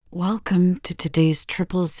Welcome to today's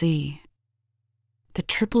Triple Z. The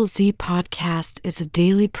Triple Z podcast is a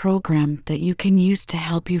daily program that you can use to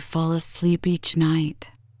help you fall asleep each night.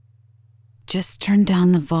 Just turn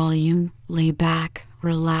down the volume, lay back,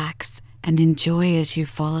 relax, and enjoy as you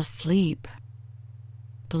fall asleep.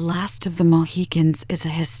 The Last of the Mohicans is a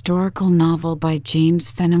historical novel by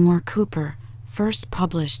James Fenimore Cooper, first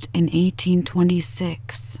published in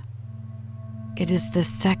 1826. It is the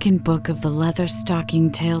second book of the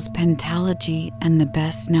Leatherstocking Tales pentalogy and the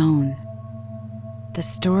best known. The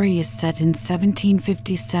story is set in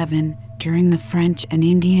 1757 during the French and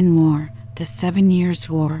Indian War, the 7 Years'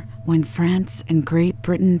 War, when France and Great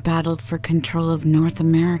Britain battled for control of North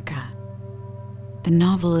America. The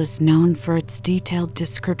novel is known for its detailed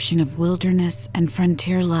description of wilderness and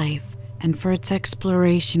frontier life, and for its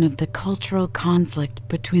exploration of the cultural conflict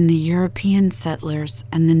between the European settlers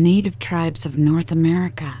and the native tribes of North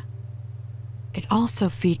America. It also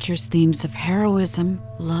features themes of heroism,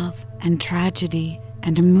 love, and tragedy,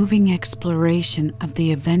 and a moving exploration of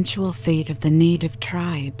the eventual fate of the native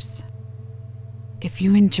tribes. If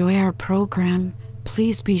you enjoy our program,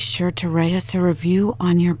 please be sure to write us a review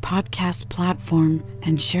on your podcast platform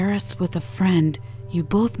and share us with a friend. You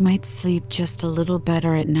both might sleep just a little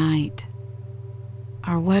better at night.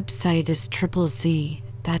 Our website is Triple Z,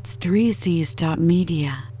 that's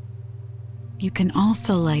 3zs.media. You can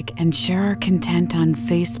also like and share our content on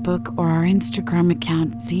Facebook or our Instagram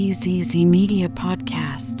account ZZZ Media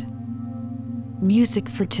Podcast. Music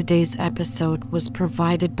for today's episode was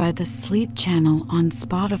provided by the Sleep Channel on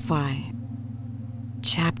Spotify.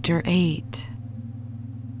 Chapter 8.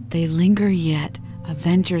 They linger yet,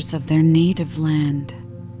 avengers of their native land.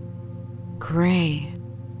 Gray.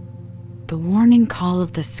 The warning call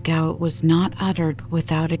of the scout was not uttered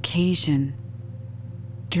without occasion.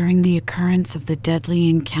 During the occurrence of the deadly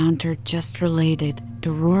encounter just related,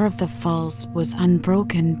 the roar of the falls was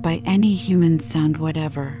unbroken by any human sound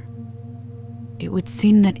whatever. It would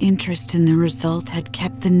seem that interest in the result had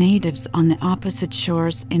kept the natives on the opposite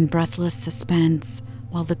shores in breathless suspense,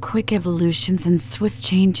 while the quick evolutions and swift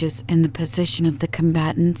changes in the position of the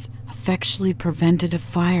combatants effectually prevented a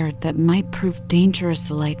fire that might prove dangerous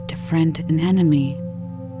alike to friend and enemy.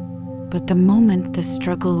 But the moment the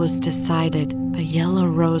struggle was decided, a yell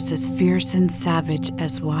arose as fierce and savage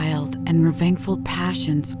as wild and revengeful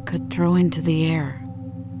passions could throw into the air.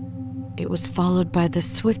 It was followed by the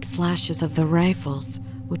swift flashes of the rifles,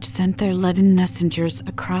 which sent their leaden messengers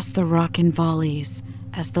across the rock in volleys,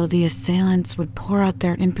 as though the assailants would pour out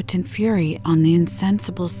their impotent fury on the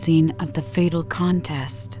insensible scene of the fatal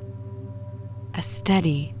contest. A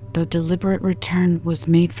steady, though deliberate return was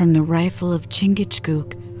made from the rifle of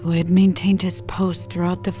Chingachgook, who had maintained his post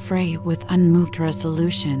throughout the fray with unmoved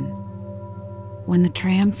resolution. When the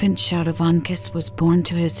triumphant shout of Uncas was borne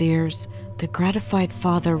to his ears, the gratified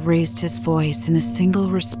father raised his voice in a single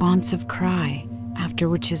responsive cry, after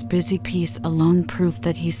which his busy piece alone proved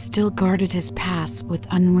that he still guarded his pass with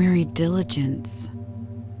unwearied diligence.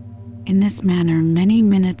 In this manner many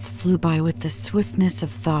minutes flew by with the swiftness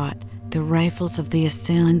of thought, the rifles of the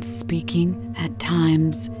assailants speaking, at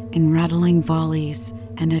times, in rattling volleys,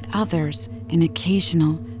 and at others, in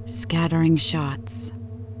occasional, scattering shots.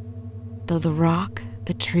 Though the rock,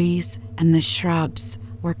 the trees, and the shrubs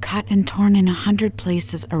were cut and torn in 100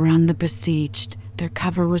 places around the besieged, their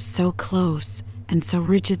cover was so close and so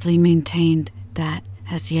rigidly maintained that,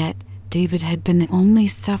 as yet, David had been the only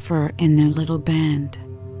sufferer in their little band.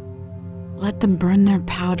 "Let them burn their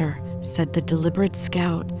powder," said the deliberate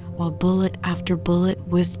scout, while bullet after bullet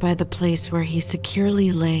whizzed by the place where he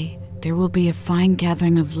securely lay. "There will be a fine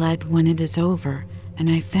gathering of lead when it is over, and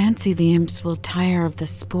I fancy the imps will tire of the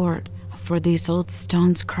sport, for these old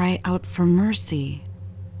stones cry out for mercy.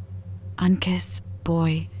 Uncas,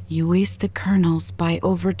 boy, you waste the kernels by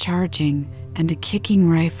overcharging, and a kicking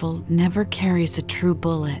rifle never carries a true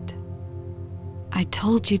bullet. I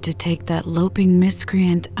told you to take that loping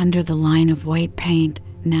miscreant under the line of white paint.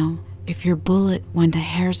 Now, if your bullet went a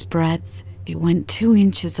hair's breadth, it went 2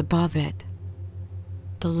 inches above it.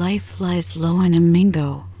 The life lies low in a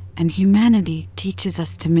Mingo, and humanity teaches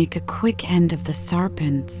us to make a quick end of the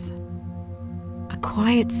sarpents." A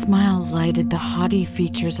quiet smile lighted the haughty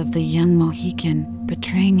features of the young Mohican,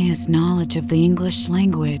 betraying his knowledge of the English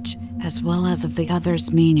language as well as of the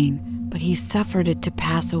other's meaning, but he suffered it to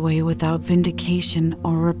pass away without vindication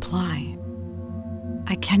or reply.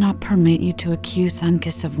 "I cannot permit you to accuse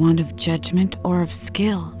Uncas of want of judgment or of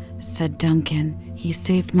skill," said Duncan. "He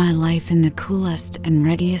saved my life in the coolest and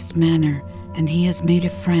readiest manner, and he has made a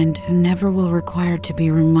friend who never will require to be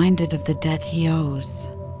reminded of the debt he owes."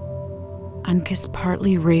 Uncas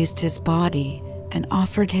partly raised his body, and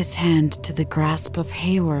offered his hand to the grasp of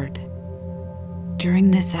Hayward.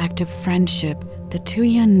 During this act of friendship, the two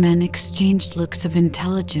young men exchanged looks of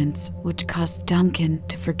intelligence, which caused Duncan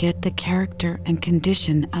to forget the character and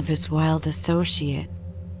condition of his wild associate.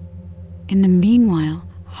 In the meanwhile,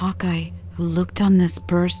 Hawkeye, who looked on this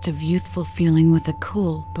burst of youthful feeling with a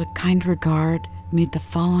cool but kind regard, made the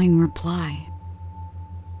following reply.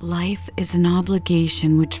 Life is an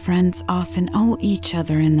obligation which friends often owe each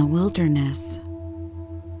other in the wilderness.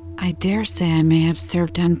 I dare say I may have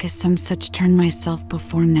served Uncas some such turn myself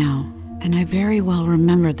before now, and I very well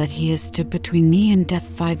remember that he has stood between me and death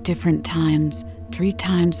 5 different times, 3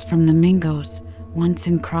 times from the Mingos, once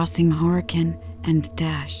in crossing Horican and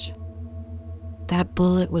Dash. That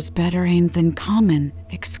bullet was better aimed than common,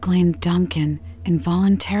 exclaimed Duncan,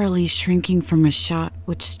 involuntarily shrinking from a shot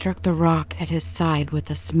which struck the rock at his side with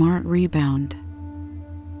a smart rebound.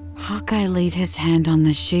 Hawkeye laid his hand on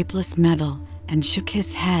the shapeless metal and shook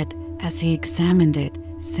his head as he examined it,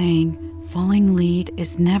 saying, "Falling lead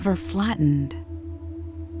is never flattened.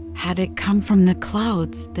 Had it come from the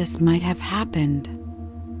clouds, this might have happened."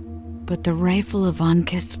 But the rifle of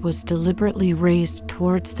Uncas was deliberately raised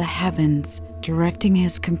towards the heavens, directing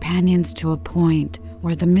his companions to a point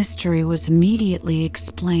where the mystery was immediately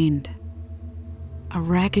explained. A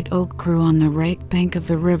ragged oak grew on the right bank of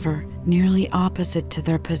the river, nearly opposite to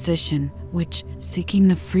their position, which, seeking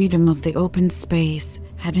the freedom of the open space,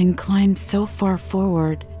 had inclined so far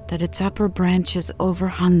forward that its upper branches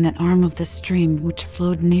overhung that arm of the stream which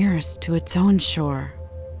flowed nearest to its own shore.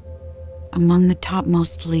 Among the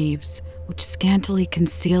topmost leaves, which scantily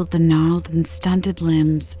concealed the gnarled and stunted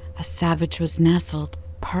limbs, a savage was nestled,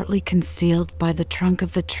 partly concealed by the trunk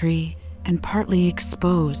of the tree, and partly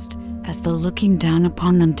exposed, as though looking down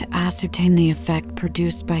upon them to ascertain the effect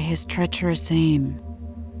produced by his treacherous aim.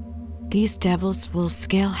 "These devils will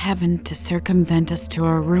scale heaven to circumvent us to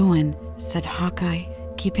our ruin," said Hawkeye.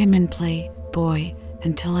 "Keep him in play, boy,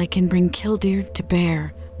 until I can bring Killdeer to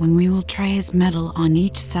bear, when we will try his mettle on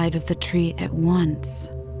each side of the tree at once."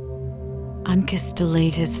 Uncas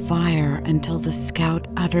delayed his fire until the scout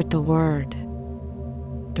uttered the word.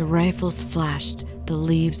 The rifles flashed, the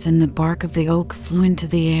leaves and the bark of the oak flew into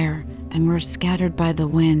the air and were scattered by the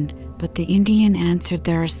wind, but the Indian answered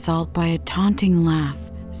their assault by a taunting laugh,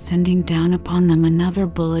 sending down upon them another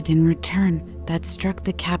bullet in return that struck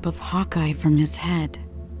the cap of Hawkeye from his head.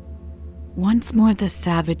 Once more the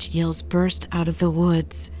savage yells burst out of the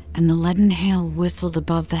woods, and the leaden hail whistled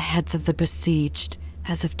above the heads of the besieged,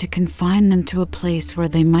 as if to confine them to a place where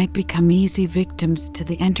they might become easy victims to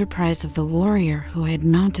the enterprise of the warrior who had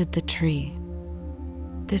mounted the tree.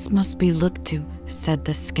 "This must be looked to," said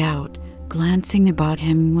the scout, glancing about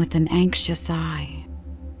him with an anxious eye.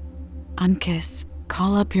 "Uncas,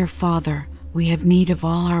 call up your father. We have need of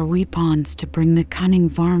all our weapons to bring the cunning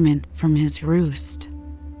varmint from his roost."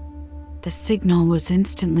 The signal was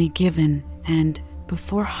instantly given, and,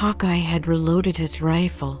 before Hawkeye had reloaded his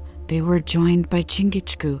rifle, they were joined by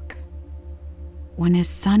Chingachgook. When his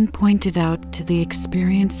son pointed out to the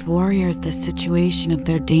experienced warrior the situation of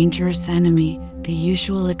their dangerous enemy, the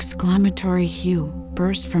usual exclamatory hue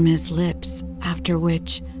burst from his lips, after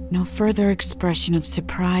which no further expression of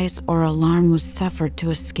surprise or alarm was suffered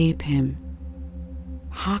to escape him.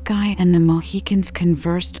 Hawkeye and the Mohicans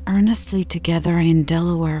conversed earnestly together in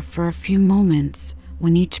Delaware for a few moments,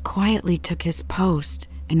 when each quietly took his post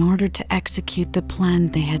in order to execute the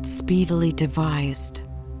plan they had speedily devised.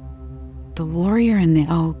 The warrior in the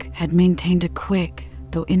oak had maintained a quick,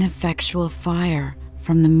 though ineffectual fire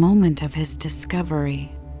from the moment of his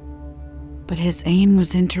discovery. But his aim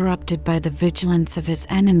was interrupted by the vigilance of his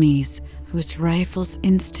enemies, whose rifles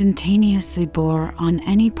instantaneously bore on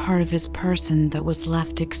any part of his person that was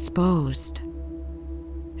left exposed.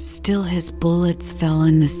 Still his bullets fell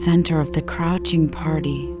in the center of the crouching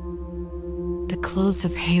party. The clothes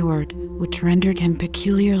of Hayward, which rendered him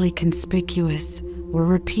peculiarly conspicuous, were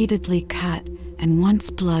repeatedly cut, and once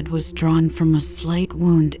blood was drawn from a slight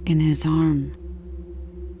wound in his arm.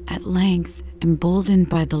 At length, emboldened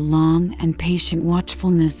by the long and patient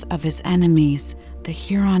watchfulness of his enemies, the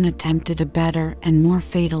Huron attempted a better and more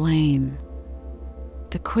fatal aim.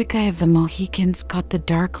 The quick eye of the Mohicans caught the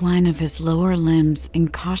dark line of his lower limbs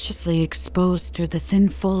incautiously exposed through the thin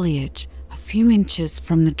foliage, a few inches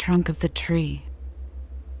from the trunk of the tree.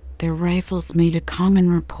 Their rifles made a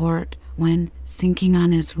common report when, sinking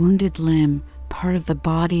on his wounded limb, part of the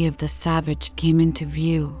body of the savage came into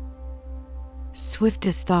view. Swift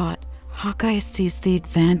as thought, Hawkeye seized the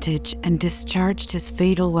advantage and discharged his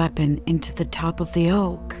fatal weapon into the top of the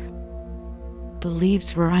oak. The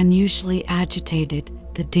leaves were unusually agitated,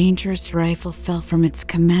 the dangerous rifle fell from its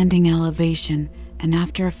commanding elevation, and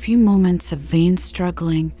after a few moments of vain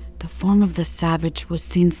struggling, the form of the savage was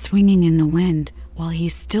seen swinging in the wind, while he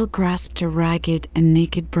still grasped a ragged and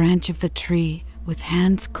naked branch of the tree, with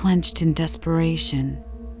hands clenched in desperation.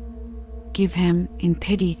 "Give him, in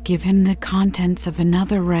pity, give him the contents of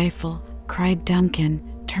another rifle," cried Duncan,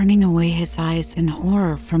 turning away his eyes in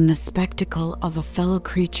horror from the spectacle of a fellow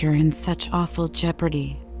creature in such awful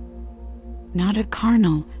jeopardy. "Not a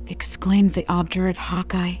Colonel," exclaimed the obdurate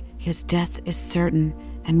Hawkeye. "His death is certain,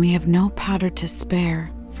 and we have no powder to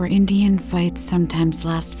spare, for Indian fights sometimes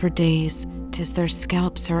last for days. 'Tis their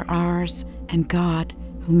scalps or ours, and God,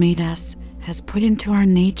 who made us, has put into our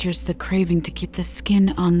natures the craving to keep the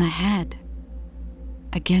skin on the head."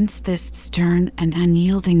 Against this stern and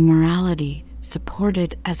unyielding morality,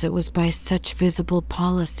 supported as it was by such visible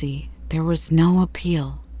policy, there was no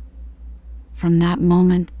appeal. From that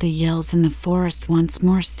moment the yells in the forest once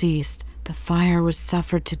more ceased, the fire was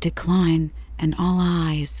suffered to decline, and all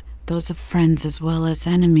eyes, those of friends as well as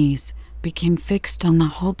enemies, became fixed on the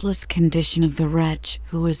hopeless condition of the wretch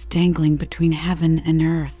who was dangling between heaven and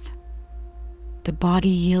earth. The body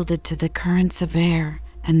yielded to the currents of air,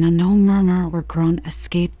 and though no murmur or groan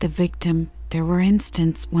escaped the victim, there were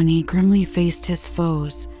instants when he grimly faced his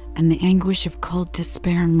foes, and the anguish of cold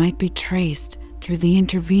despair might be traced, through the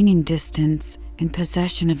intervening distance, in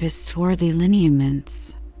possession of his swarthy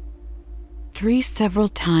lineaments. Several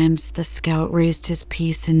times the scout raised his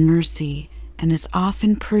piece in mercy, and as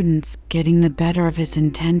often prudence getting the better of his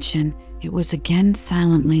intention, it was again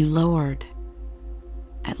silently lowered.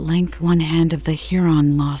 At length one hand of the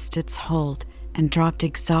Huron lost its hold, and dropped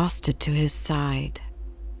exhausted to his side.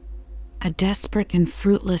 A desperate and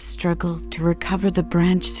fruitless struggle to recover the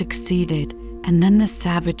branch succeeded, and then the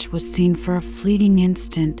savage was seen for a fleeting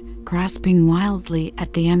instant, grasping wildly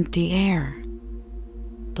at the empty air.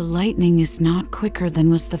 The lightning is not quicker than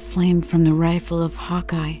was the flame from the rifle of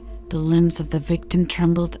Hawkeye. The limbs of the victim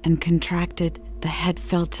trembled and contracted, the head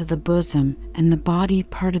fell to the bosom, and the body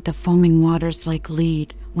parted the foaming waters like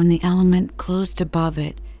lead, when the element closed above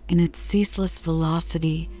it in its ceaseless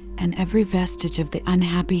velocity, and every vestige of the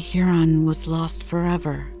unhappy Huron was lost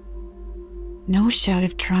forever. No shout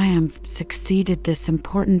of triumph succeeded this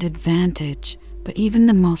important advantage, but even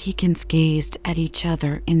the Mohicans gazed at each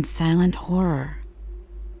other in silent horror.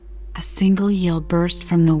 A single yell burst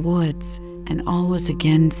from the woods, and all was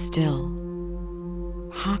again still.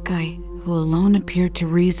 Hawkeye, who alone appeared to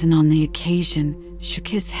reason on the occasion, shook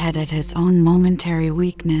his head at his own momentary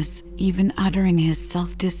weakness, even uttering his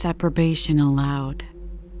self-disapprobation aloud.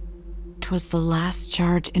 "'Twas the last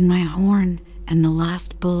charge in my horn, and the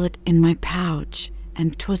last bullet in my pouch,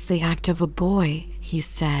 and 'twas the act of a boy," he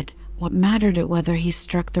said. "What mattered it whether he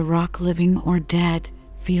struck the rock living or dead?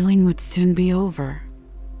 Feeling would soon be over.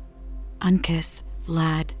 Uncas,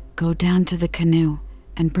 lad, go down to the canoe,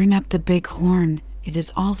 and bring up the big horn. It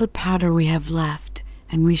is all the powder we have left,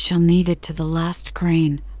 and we shall need it to the last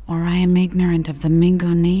grain, or I am ignorant of the Mingo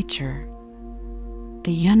nature."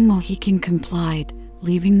 The young Mohican complied,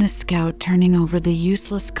 leaving the scout turning over the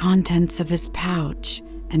useless contents of his pouch,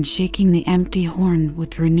 and shaking the empty horn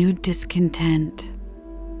with renewed discontent.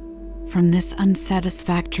 From this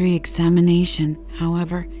unsatisfactory examination,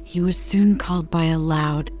 however, he was soon called by a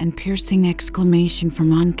loud and piercing exclamation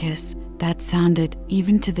from Uncas, that sounded,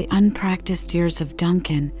 even to the unpracticed ears of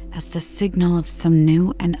Duncan, as the signal of some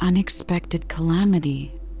new and unexpected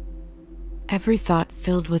calamity. Every thought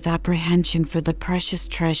filled with apprehension for the precious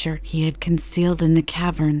treasure he had concealed in the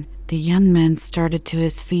cavern, the young man started to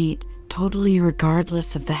his feet, totally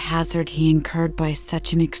regardless of the hazard he incurred by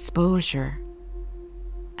such an exposure.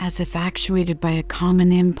 As if actuated by a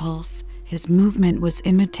common impulse, his movement was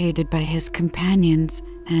imitated by his companions,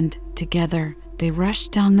 and, together, they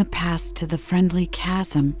rushed down the pass to the friendly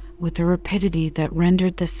chasm with a rapidity that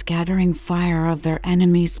rendered the scattering fire of their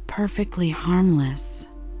enemies perfectly harmless.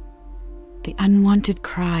 The unwonted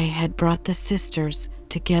cry had brought the sisters,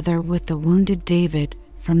 together with the wounded David,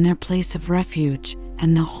 from their place of refuge,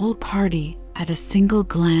 and the whole party, at a single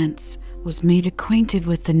glance, was made acquainted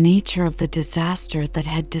with the nature of the disaster that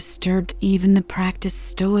had disturbed even the practiced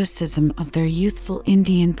stoicism of their youthful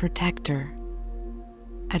Indian protector.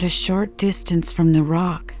 At a short distance from the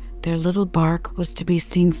rock, their little bark was to be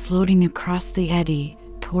seen floating across the eddy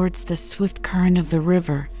towards the swift current of the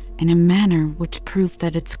river, in a manner which proved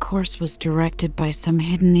that its course was directed by some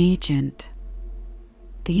hidden agent.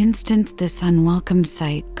 The instant this unwelcome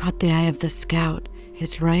sight caught the eye of the scout,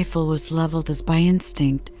 his rifle was leveled as by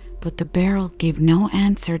instinct, but the barrel gave no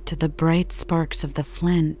answer to the bright sparks of the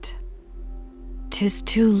flint. "'Tis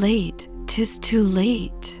too late! 'Tis too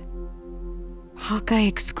late!" Hawkeye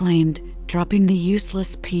exclaimed, dropping the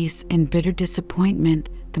useless piece in bitter disappointment.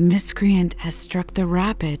 The miscreant has struck the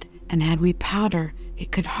rapid, and had we powder,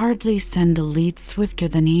 it could hardly send the lead swifter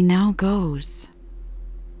than he now goes.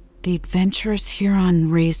 The adventurous Huron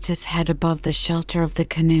raised his head above the shelter of the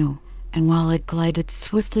canoe, and while it glided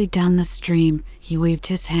swiftly down the stream, he waved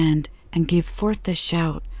his hand and gave forth the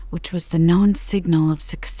shout which was the known signal of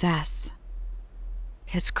success.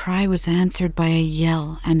 His cry was answered by a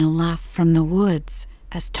yell and a laugh from the woods,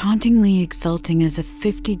 as tauntingly exulting as if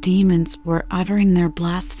 50 demons were uttering their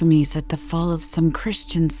blasphemies at the fall of some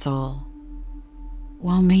Christian soul.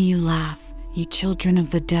 "Well may you laugh, ye children of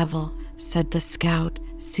the devil," said the scout,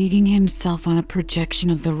 seating himself on a projection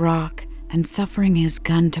of the rock, and suffering his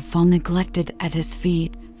gun to fall neglected at his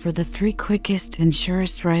feet, for the 3 quickest and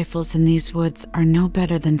surest rifles in these woods are no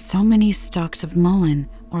better than so many stalks of mullein,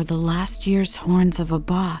 or the last year's horns of a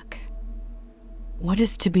buck. "What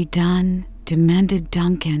is to be done?" demanded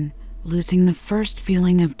Duncan, losing the first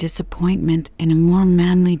feeling of disappointment in a more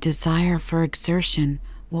manly desire for exertion.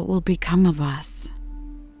 "What will become of us?"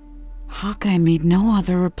 Hawkeye made no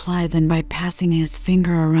other reply than by passing his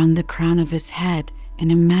finger around the crown of his head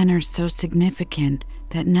in a manner so significant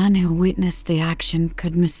that none who witnessed the action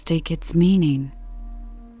could mistake its meaning.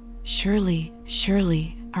 Surely,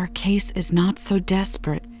 our case is not so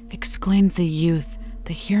desperate," exclaimed the youth.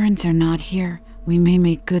 "The Hurons are not here. We may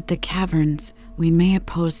make good the caverns. We may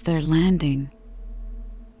oppose their landing."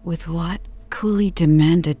 "With what?" coolly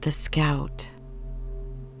demanded the scout.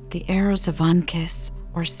 "The arrows of Uncas,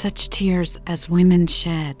 or such tears as women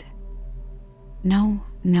shed." No,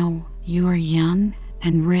 you are young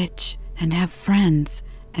and rich and have friends,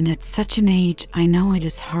 and at such an age I know it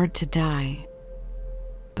is hard to die.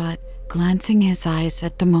 But," glancing his eyes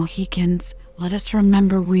at the Mohicans, "let us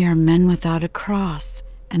remember we are men without a cross,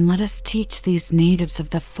 and let us teach these natives of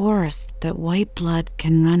the forest that white blood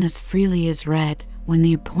can run as freely as red when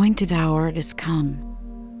the appointed hour is come."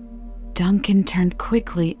 Duncan turned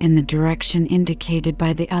quickly in the direction indicated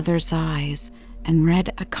by the other's eyes, and read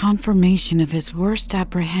a confirmation of his worst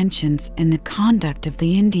apprehensions in the conduct of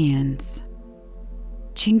the Indians.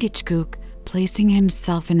 Chingachgook, placing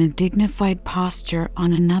himself in a dignified posture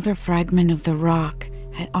on another fragment of the rock,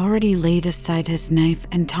 had already laid aside his knife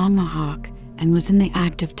and tomahawk, and was in the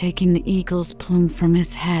act of taking the eagle's plume from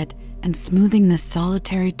his head and smoothing the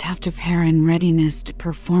solitary tuft of hair in readiness to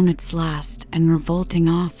perform its last and revolting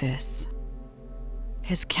office.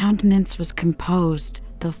 His countenance was composed,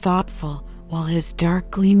 though thoughtful, while his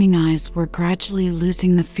dark gleaming eyes were gradually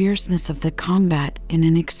losing the fierceness of the combat in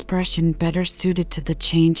an expression better suited to the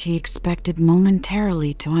change he expected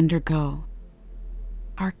momentarily to undergo.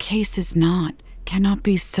 "Our case is cannot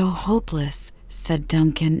be so hopeless," said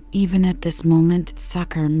Duncan. "Even at this moment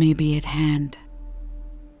succor may be at hand.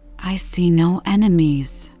 I see no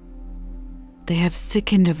enemies. They have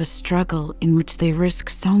sickened of a struggle in which they risk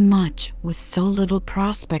so much with so little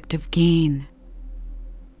prospect of gain.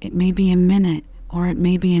 It may be a minute, or it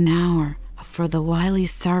may be an hour, for the wily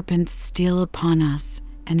sarpents steal upon us,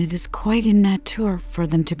 and it is quite in nature for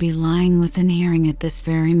them to be lying within hearing at this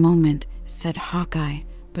very moment," said Hawkeye.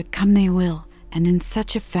 "But come they will, and in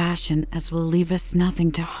such a fashion as will leave us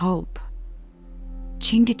nothing to hope."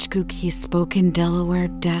 "Chingachgook," he spoke in Delaware,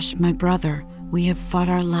 "my brother, we have fought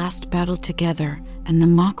our last battle together, and the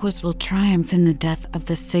Maquas will triumph in the death of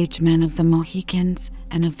the sage men of the Mohicans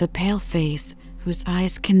and of the pale-face, whose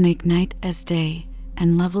eyes can make night as day,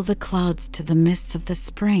 and level the clouds to the mists of the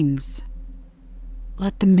springs."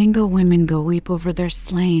 "Let the Mingo women go weep over their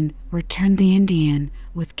slain," returned the Indian,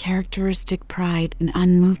 with characteristic pride and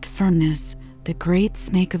unmoved firmness. "The great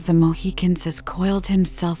snake of the Mohicans has coiled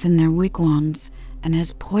himself in their wigwams, and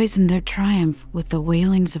has poisoned their triumph with the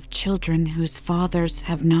wailings of children whose fathers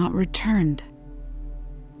have not returned.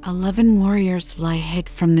 11 warriors lie hid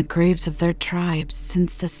from the graves of their tribes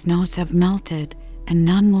since the snows have melted, and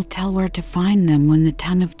none will tell where to find them when the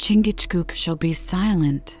tongue of Chingachgook shall be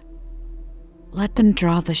silent. Let them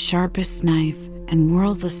draw the sharpest knife and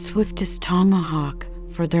whirl the swiftest tomahawk,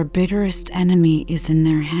 for their bitterest enemy is in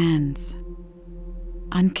their hands.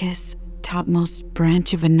 Uncas, topmost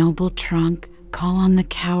branch of a noble trunk, call on the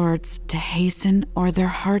cowards to hasten, or their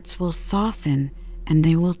hearts will soften, and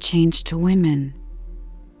they will change to women.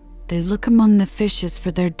 They look among the fishes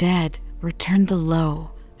for their dead," returned the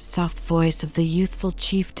low, soft voice of the youthful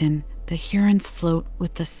chieftain. "The Hurons float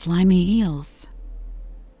with the slimy eels.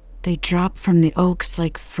 They drop from the oaks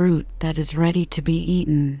like fruit that is ready to be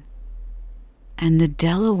eaten." And the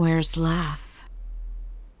Delawares laugh.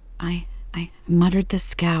 I muttered the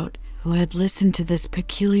scout, who had listened to this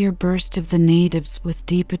peculiar burst of the natives with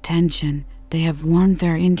deep attention. "They have warmed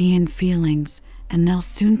their Indian feelings, and they'll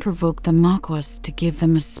soon provoke the Maquas to give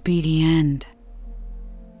them a speedy end.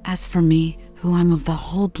 As for me, who am of the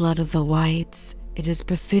whole blood of the whites, it is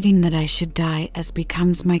befitting that I should die as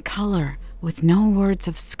becomes my color, with no words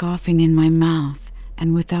of scoffing in my mouth,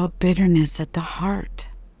 and without bitterness at the heart."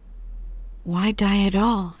 "Why die at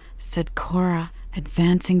all?" said Cora,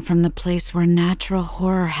 advancing from the place where natural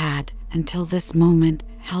horror had, until this moment,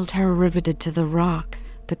 held her riveted to the rock.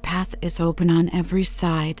 "The path is open on every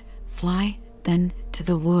side. Fly, then, to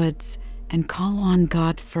the woods, and call on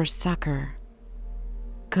God for succor.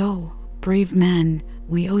 Go, brave men,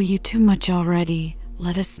 we owe you too much already.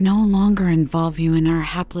 Let us no longer involve you in our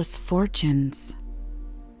hapless fortunes."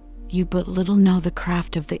 "You but little know the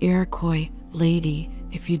craft of the Iroquois, lady,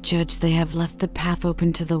 if you judge they have left the path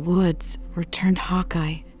open to the woods," returned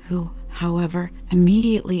Hawkeye, who, however,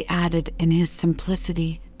 immediately added in his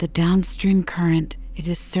simplicity, "The downstream current, it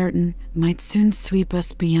is certain, might soon sweep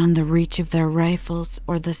us beyond the reach of their rifles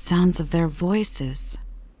or the sounds of their voices.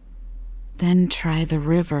 Then try the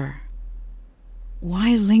river.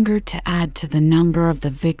 Why linger to add to the number of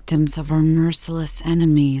the victims of our merciless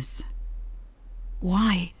enemies?"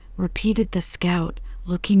 "Why," repeated the scout,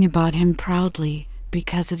 looking about him proudly,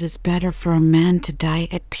 "because it is better for a man to die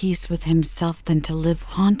at peace with himself than to live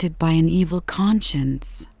haunted by an evil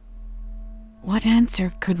conscience." What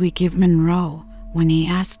answer could we give Monroe when he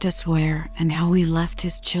asked us where and how we left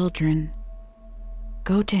his children?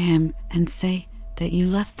 "Go to him and say that you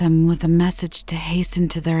left them with a message to hasten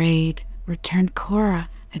to their aid," returned Cora,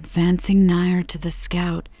 advancing nigher to the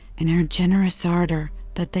scout in her generous ardor,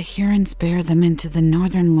 "that the Hurons bear them into the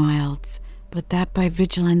northern wilds, but that by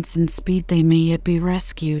vigilance and speed they may yet be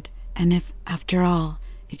rescued, and if, after all,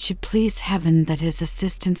 it should please Heaven that his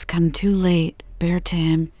assistance come too late, bear to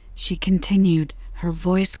him," she continued, her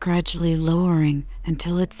voice gradually lowering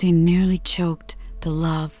until it seemed nearly choked, "the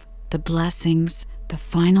love, the blessings, the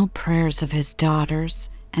final prayers of his daughters,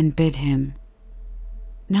 and bid him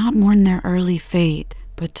not mourn their early fate,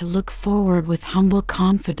 but to look forward with humble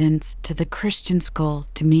confidence to the Christian's goal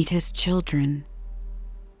to meet his children."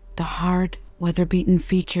 The hard, weather-beaten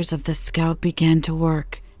features of the scout began to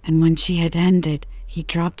work, and when she had ended, he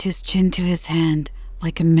dropped his chin to his hand,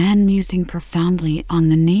 like a man musing profoundly on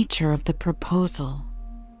the nature of the proposal.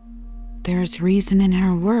 "There is reason in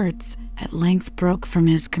her words," at length broke from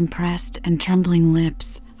his compressed and trembling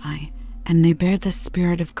lips. "Aye, and they bear the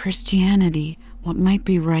spirit of Christianity. What might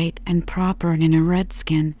be right and proper in a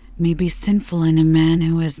redskin may be sinful in a man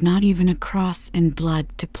who has not even a cross in blood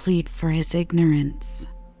to plead for his ignorance."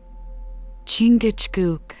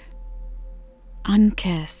 Chingachgook.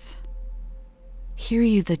 Unkes. Hear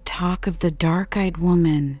you the talk of the dark-eyed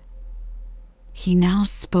woman? He now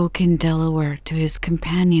spoke in Delaware to his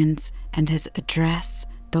companions, and his address,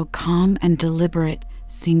 though calm and deliberate,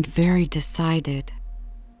 seemed very decided.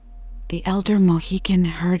 The elder Mohican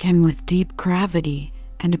heard him with deep gravity,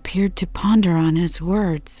 and appeared to ponder on his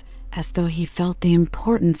words, as though he felt the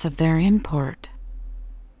importance of their import.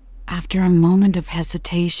 After a moment of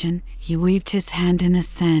hesitation, he waved his hand in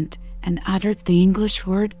assent, and uttered the English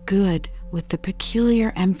word "good" with the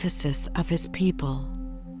peculiar emphasis of his people.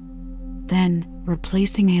 Then,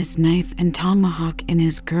 replacing his knife and tomahawk in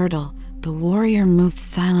his girdle, the warrior moved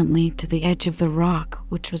silently to the edge of the rock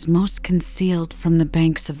which was most concealed from the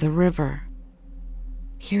banks of the river.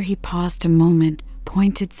 Here he paused a moment,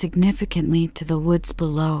 pointed significantly to the woods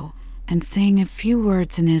below, and saying a few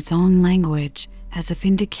words in his own language, as if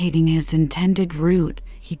indicating his intended route,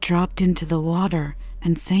 he dropped into the water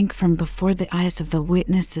and sank from before the eyes of the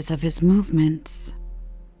witnesses of his movements.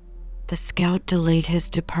 The scout delayed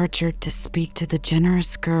his departure to speak to the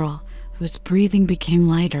generous girl, whose breathing became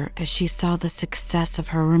lighter as she saw the success of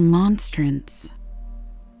her remonstrance.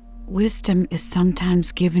 "Wisdom is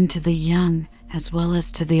sometimes given to the young as well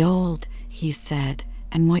as to the old," he said,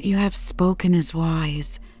 "and what you have spoken is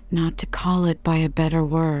wise, not to call it by a better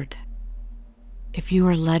word. If you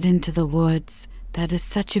are led into the woods, that is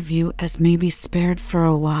such of you as may be spared for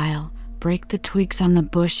a while. Break the twigs on the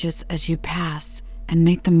bushes as you pass, and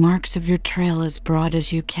make the marks of your trail as broad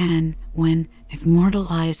as you can. When, if mortal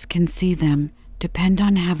eyes can see them, depend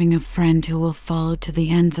on having a friend who will follow to the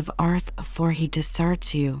ends of earth afore he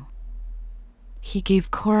deserts you." He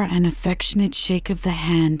gave Cora an affectionate shake of the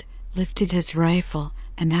hand, lifted his rifle,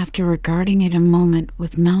 and after regarding it a moment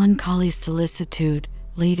with melancholy solicitude,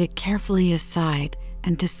 laid it carefully aside,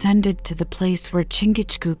 and descended to the place where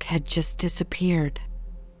Chingachgook had just disappeared.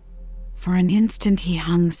 For an instant he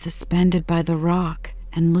hung suspended by the rock,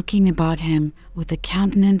 and looking about him with a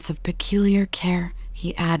countenance of peculiar care,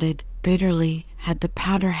 he added, bitterly, "Had the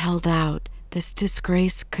powder held out, this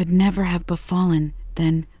disgrace could never have befallen."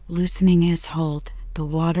 Then, Loosening his hold, the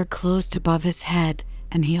water closed above his head,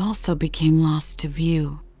 and he also became lost to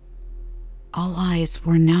view. All eyes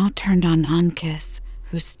were now turned on Uncas,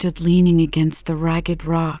 who stood leaning against the ragged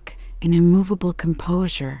rock in immovable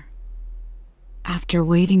composure. After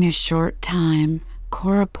waiting a short time,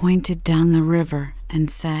 Cora pointed down the river and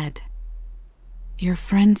said, "Your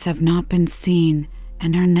friends have not been seen,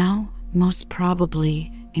 and are now, most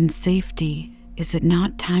probably, in safety. Is it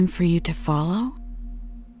not time for you to follow?"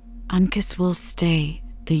 "Uncas will stay,"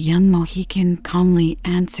 the young Mohican calmly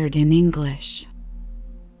answered in English.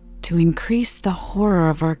 "To increase the horror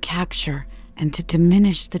of our capture and to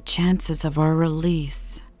diminish the chances of our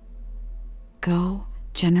release." "Go,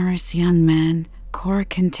 generous young man," Cora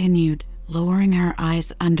continued, lowering her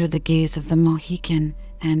eyes under the gaze of the Mohican,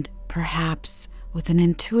 "and, perhaps, with an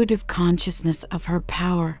intuitive consciousness of her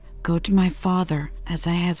power, go to my father, as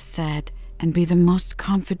I have said, and be the most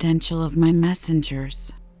confidential of my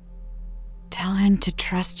messengers. Tell him to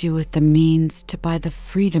trust you with the means to buy the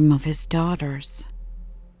freedom of his daughters.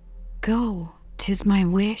 Go, 'tis my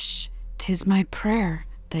wish, 'tis my prayer,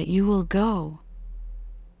 that you will go."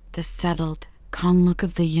 The settled, calm look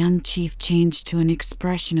of the young chief changed to an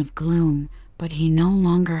expression of gloom, but he no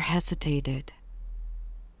longer hesitated.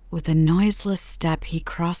 With a noiseless step he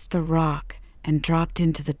crossed the rock and dropped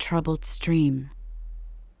into the troubled stream.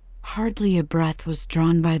 Hardly a breath was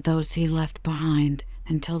drawn by those he left behind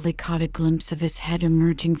until they caught a glimpse of his head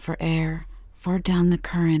emerging for air far down the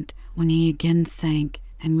current, when he again sank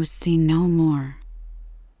and was seen no more.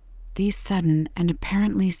 These sudden and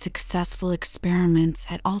apparently successful experiments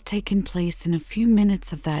had all taken place in a few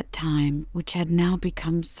minutes of that time which had now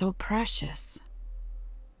become so precious.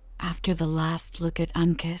 After the last look at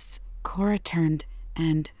Uncas, Cora turned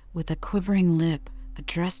and, with a quivering lip,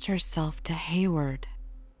 addressed herself to Hayward.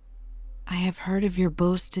 "I have heard of your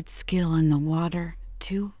boasted skill in the water,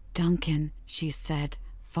 too, Duncan," she said.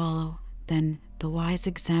 "Follow, then, the wise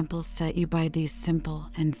example set you by these simple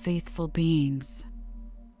and faithful beings."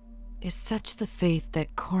 "Is such the faith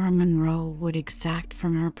that Cora Munro would exact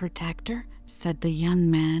from her protector?" said the young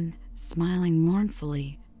man, smiling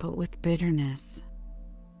mournfully, but with bitterness.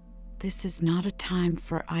 "This is not a time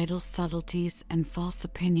for idle subtleties and false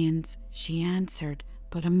opinions," she answered,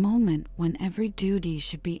 "but a moment when every duty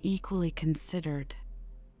should be equally considered.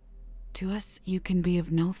 To us you can be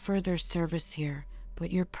of no further service here,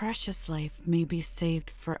 but your precious life may be saved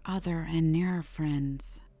for other and nearer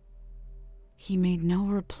friends." He made no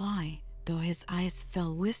reply, though his eyes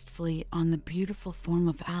fell wistfully on the beautiful form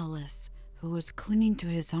of Alice, who was clinging to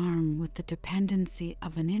his arm with the dependency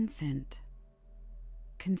of an infant.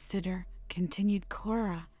 "Consider," continued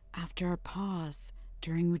Cora, after a pause,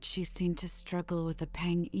 during which she seemed to struggle with a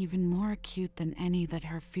pang even more acute than any that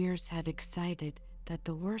her fears had excited, "that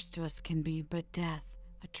the worst to us can be but death,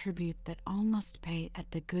 a tribute that all must pay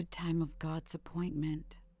at the good time of God's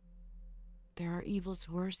appointment." "There are evils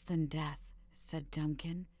worse than death," said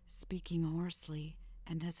Duncan, speaking hoarsely,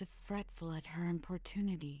 and as if fretful at her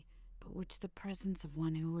importunity, "but which the presence of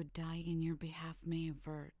one who would die in your behalf may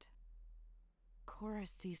avert." Cora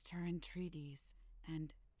ceased her entreaties,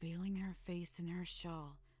 and, veiling her face in her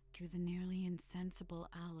shawl, drew the nearly insensible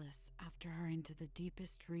Alice after her into the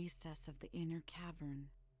deepest recess of the inner cavern.